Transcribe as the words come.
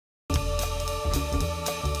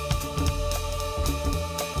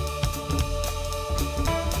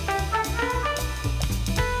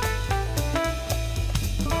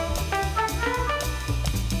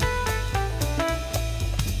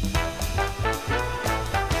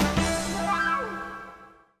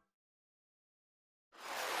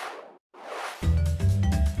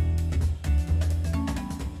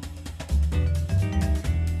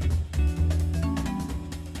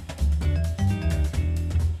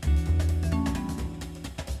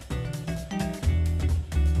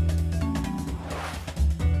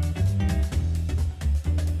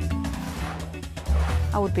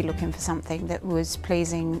I would be looking for something that was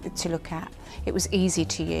pleasing to look at. It was easy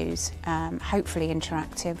to use, hopefully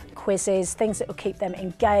interactive. Quizzes, things that will keep them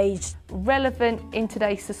engaged. Relevant in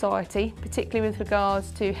today's society, particularly with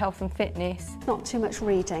regards to health and fitness. Not too much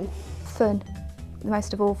reading. Fun,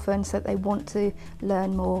 most of all fun, so that they want to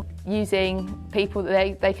learn more. Using people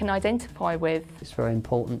that they can identify with. It's very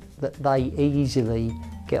important that they easily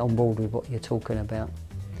get on board with what you're talking about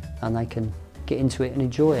and they can get into it and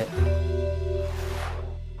enjoy it.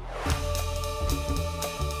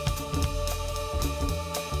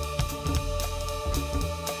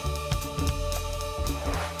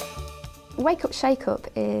 Wake Up Shake Up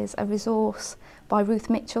is a resource by Ruth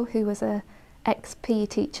Mitchell, who was a ex-PE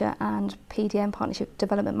teacher and PDM Partnership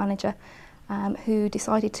Development Manager, who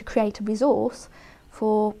decided to create a resource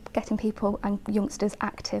for getting people and youngsters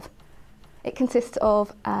active. It consists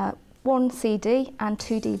of 1 CD and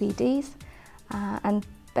 2 DVDs, and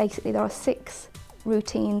basically there are 6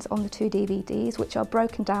 routines on the 2 DVDs which are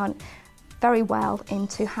broken down very well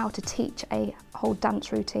into how to teach a whole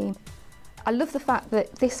dance routine. I love the fact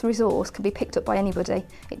that this resource can be picked up by anybody.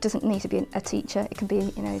 It doesn't need to be a teacher, it can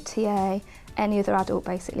be, you know, TA, any other adult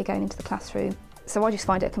basically going into the classroom. So I just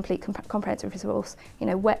find it a complete comprehensive resource. You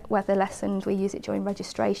know, weather lessons, we use it during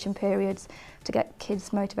registration periods to get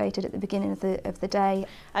kids motivated at the beginning of the day.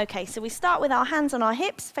 Okay, so we start with our hands on our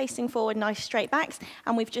hips, facing forward, nice straight backs,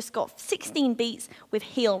 and we've just got 16 beats with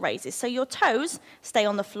heel raises. So your toes stay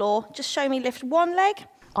on the floor. Just show me lift one leg.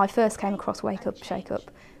 I first came across Wake Up Shake Up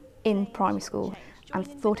in primary school and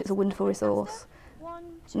thought it was a wonderful resource.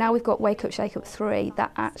 Now we've got Wake Up Shake Up 3,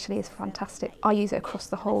 that actually is fantastic. I use it across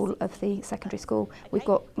the whole of the secondary school. We've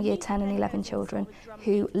got year 10 and 11 children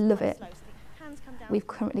who love it. We've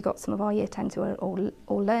currently got some of our year 10s who are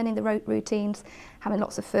all learning the routines, having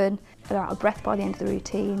lots of fun. They're out of breath by the end of the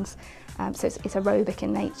routines, so it's aerobic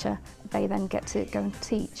in nature. They then get to go and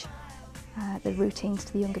teach the routines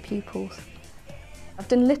to the younger pupils. I've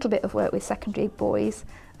done a little bit of work with secondary boys,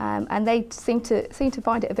 and they seem to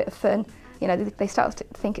find it a bit of fun. You know, they start to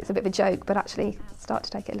think it's a bit of a joke, but actually start to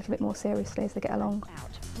take it a little bit more seriously as they get along.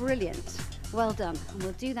 Brilliant, well done, and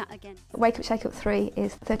we'll do that again. Wake Up Shake Up 3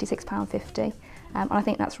 is £36.50, and I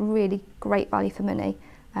think that's really great value for money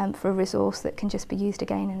for a resource that can just be used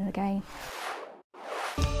again and again.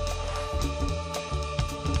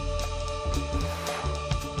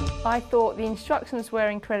 I thought the instructions were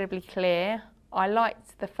incredibly clear. I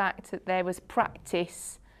liked the fact that there was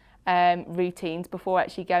practice routines before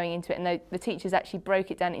actually going into it, and the teachers actually broke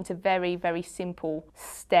it down into very, very simple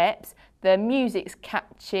steps. The music's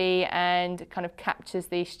catchy and kind of captures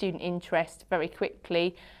the student interest very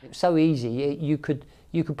quickly. It's so easy, you could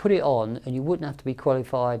put it on and you wouldn't have to be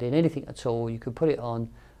qualified in anything at all. You could put it on,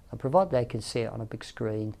 and provided they can see it on a big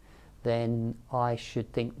screen, then I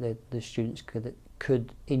should think that the students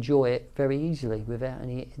could enjoy it very easily without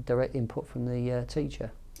any direct input from the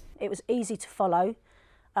teacher. It was easy to follow.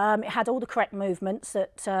 It had all the correct movements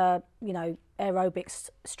that you know, aerobics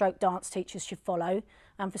stroke dance teachers should follow.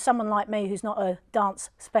 And for someone like me who's not a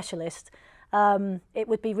dance specialist, it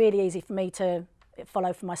would be really easy for me to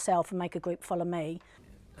follow for myself and make a group follow me.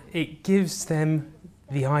 It gives them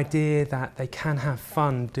the idea that they can have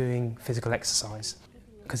fun doing physical exercise.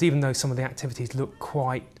 Because even though some of the activities look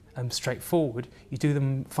quite straightforward, you do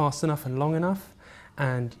them fast enough and long enough,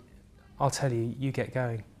 and I'll tell you, you get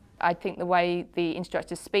going. I think the way the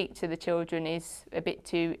instructors speak to the children is a bit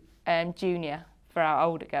too junior for our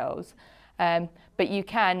older girls, but you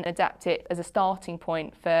can adapt it as a starting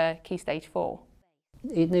point for Key Stage 4.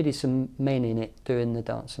 It needed some men in it doing the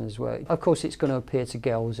dancing as well. Of course it's going to appeal to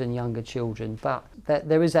girls and younger children, but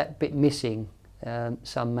there is that bit missing,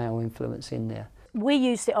 some male influence in there. We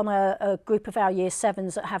used it on a group of our year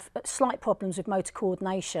 7s that have slight problems with motor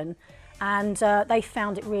coordination, and they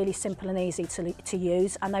found it really simple and easy to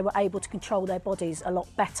use, and they were able to control their bodies a lot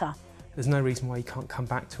better. There's no reason why you can't come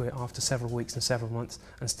back to it after several weeks and several months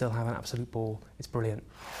and still have an absolute ball. It's brilliant.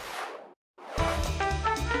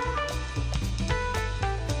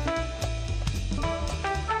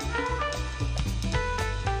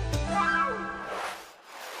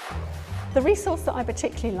 The resource that I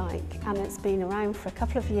particularly like, and it's been around for a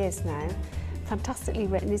couple of years now, fantastically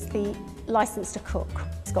written, is the License to Cook.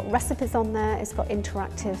 It's got recipes on there, it's got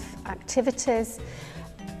interactive activities.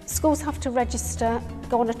 Schools have to register,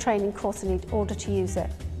 go on a training course in order to use it.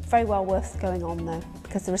 Very well worth going on though,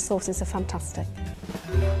 because the resources are fantastic.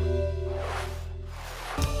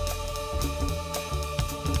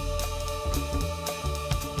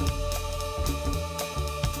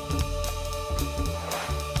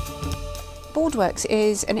 Boardworks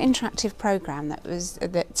is an interactive programme that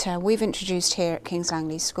we've introduced here at King's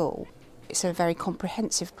Langley School. It's a very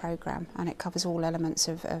comprehensive programme and it covers all elements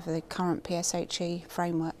of the current PSHE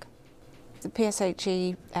framework. The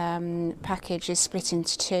PSHE package is split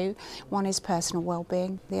into two. One is personal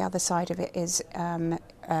wellbeing, the other side of it is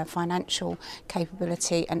financial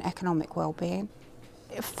capability and economic wellbeing.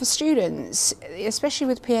 For students, especially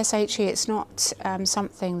with PSHE, it's not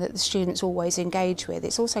something that the students always engage with.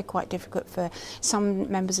 It's also quite difficult for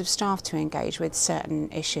some members of staff to engage with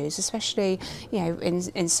certain issues, especially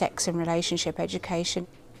in sex and relationship education.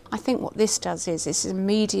 I think what this does is it's a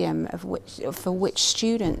medium for which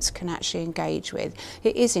students can actually engage with.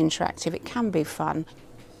 It is interactive, it can be fun.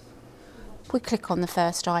 If we click on the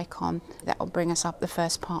first icon, that will bring us up the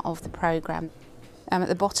first part of the programme. At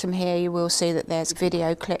the bottom here you will see that there's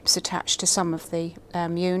video clips attached to some of the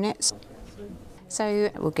units. So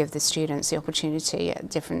it will give the students the opportunity at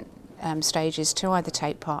different stages to either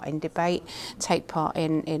take part in debate, take part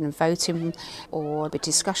in voting or the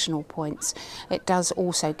discussional points. It does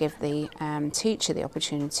also give the teacher the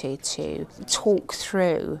opportunity to talk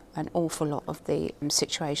through an awful lot of the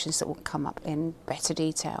situations that will come up in better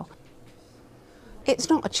detail.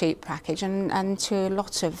 It's not a cheap package and to a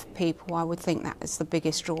lot of people I would think that is the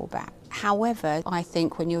biggest drawback. However, I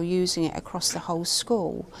think when you're using it across the whole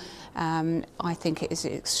school, I think it is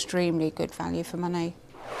extremely good value for money.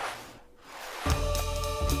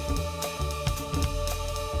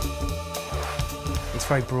 It's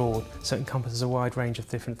very broad, so it encompasses a wide range of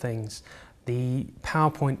different things. The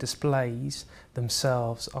PowerPoint displays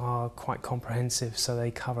themselves are quite comprehensive, so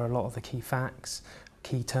they cover a lot of the key facts,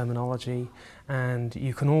 key terminology, and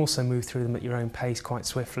you can also move through them at your own pace quite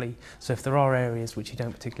swiftly. So if there are areas which you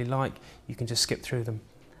don't particularly like, you can just skip through them.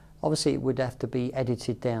 Obviously it would have to be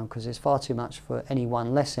edited down because there's far too much for any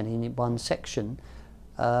one lesson in one section,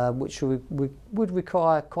 which would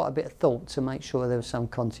require quite a bit of thought to make sure there was some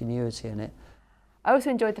continuity in it. I also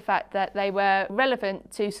enjoyed the fact that they were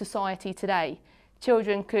relevant to society today.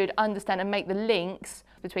 Children could understand and make the links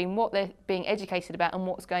between what they're being educated about and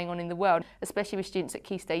what's going on in the world, especially with students at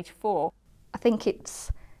Key Stage 4. I think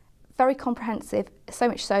it's very comprehensive, so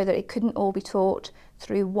much so that it couldn't all be taught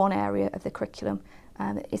through one area of the curriculum.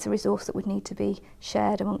 It's a resource that would need to be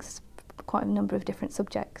shared amongst quite a number of different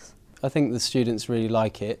subjects. I think the students really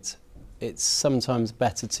like it. It's sometimes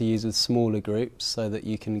better to use with smaller groups so that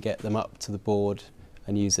you can get them up to the board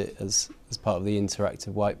and use it as part of the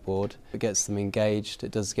interactive whiteboard. It gets them engaged,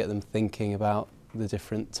 it does get them thinking about the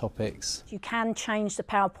different topics. You can change the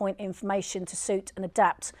PowerPoint information to suit and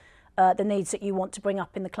adapt the needs that you want to bring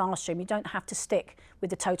up in the classroom. You don't have to stick with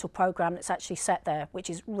the total programme that's actually set there, which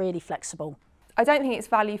is really flexible. I don't think it's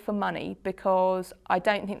value for money because I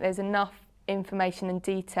don't think there's enough information and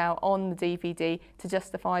detail on the DVD to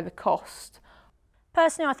justify the cost.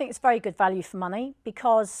 Personally, I think it's very good value for money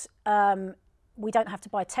because we don't have to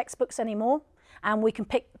buy textbooks anymore and we can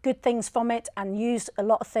pick good things from it and use a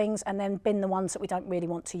lot of things and then bin the ones that we don't really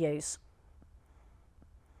want to use.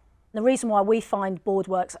 The reason why we find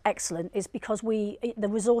BoardWorks excellent is because the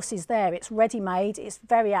resource is there, it's ready-made, it's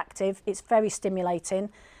very active, it's very stimulating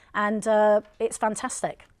and it's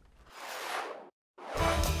fantastic.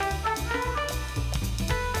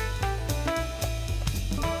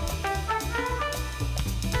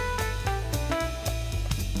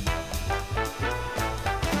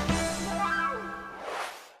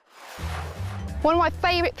 One of my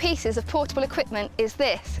favourite pieces of portable equipment is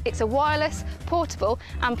this. It's a wireless portable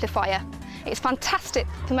amplifier. It's fantastic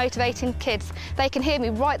for motivating kids. They can hear me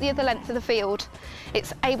right the other length of the field.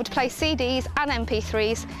 It's able to play CDs and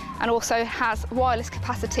MP3s and also has wireless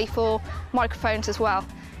capacity for microphones as well.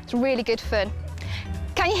 It's really good fun.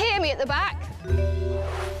 Can you hear me at the back?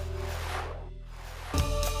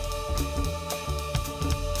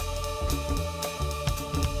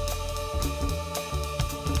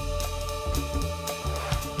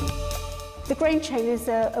 The Grain Chain is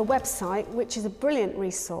a website which is a brilliant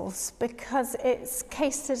resource because it's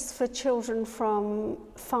catered for children from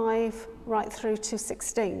 5 right through to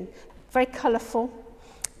 16. Very colourful,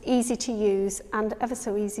 easy to use and ever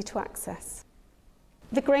so easy to access.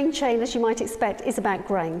 The Grain Chain, as you might expect, is about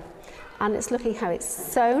grain and it's looking how it's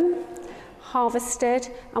sown, harvested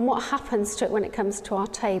and what happens to it when it comes to our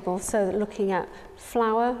table. So looking at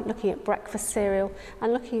flour, looking at breakfast cereal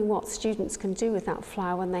and looking at what students can do with that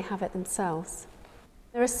flour when they have it themselves.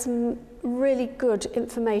 There is some really good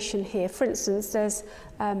information here. For instance, there's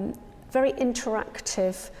very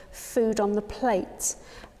interactive food on the plate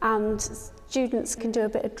and students can do a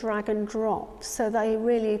bit of drag and drop, so they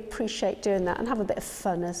really appreciate doing that and have a bit of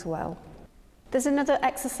fun as well. There's another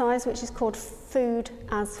exercise which is called Food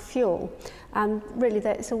as Fuel, and really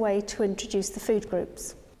that is a way to introduce the food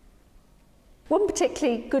groups. One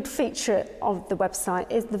particularly good feature of the website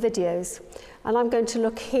is the videos, and I'm going to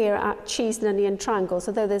look here at cheese and onion triangles,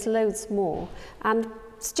 although there's loads more, and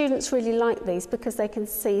students really like these because they can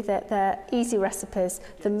see that they're easy recipes,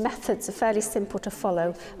 the methods are fairly simple to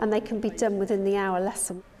follow, and they can be done within the hour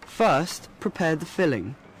lesson. First, prepare the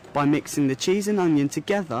filling by mixing the cheese and onion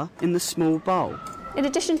together in the small bowl. In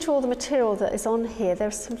addition to all the material that is on here, there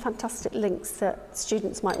are some fantastic links that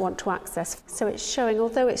students might want to access. So it's showing,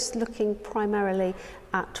 although it's looking primarily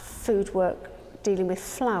at food work dealing with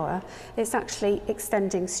flour, it's actually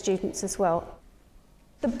extending students as well.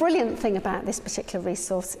 The brilliant thing about this particular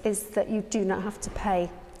resource is that you do not have to pay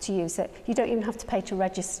to use it. You don't even have to pay to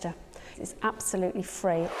register. It's absolutely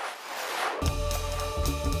free.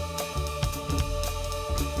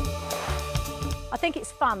 I think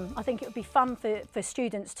it's fun. I think it would be fun for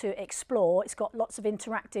students to explore. It's got lots of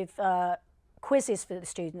interactive quizzes for the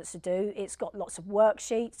students to do. It's got lots of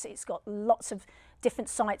worksheets. It's got lots of different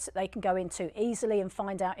sites that they can go into easily and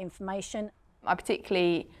find out information. I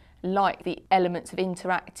particularly like the elements of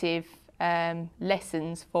interactive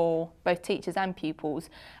lessons for both teachers and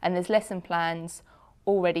pupils, and there's lesson plans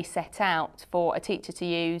already set out for a teacher to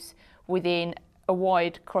use within a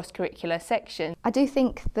wide cross-curricular section. I do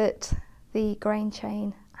think that the grain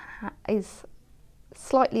chain is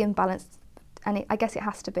slightly imbalanced, and I guess it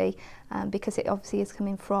has to be because it obviously is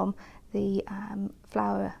coming from the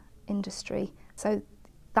flour industry. So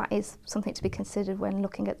that is something to be considered when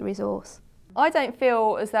looking at the resource. I don't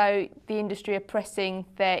feel as though the industry are pressing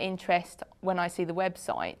their interest when I see the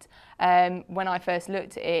website. When I first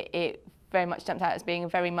looked at it, it very much jumped out as being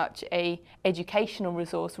very much an educational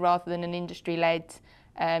resource rather than an industry-led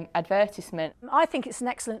advertisement. I think it's an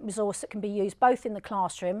excellent resource that can be used both in the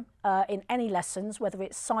classroom, in any lessons, whether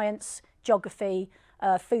it's science, geography,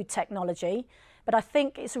 food technology. But I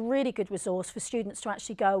think it's a really good resource for students to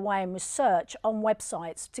actually go away and research on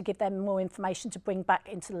websites to give them more information to bring back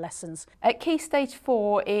into the lessons. At Key Stage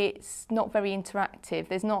 4, it's not very interactive.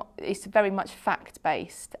 It's very much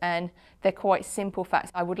fact-based, and they're quite simple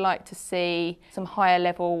facts. I would like to see some higher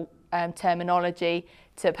level terminology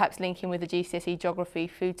to perhaps link in with the GCSE geography,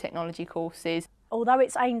 food technology courses. Although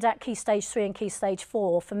it's aimed at Key Stage 3 and Key Stage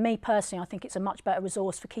 4, for me personally I think it's a much better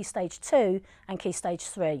resource for Key Stage 2 and Key Stage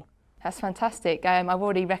 3. That's fantastic. I've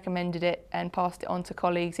already recommended it and passed it on to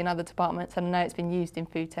colleagues in other departments, and I know it's been used in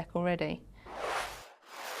food tech already.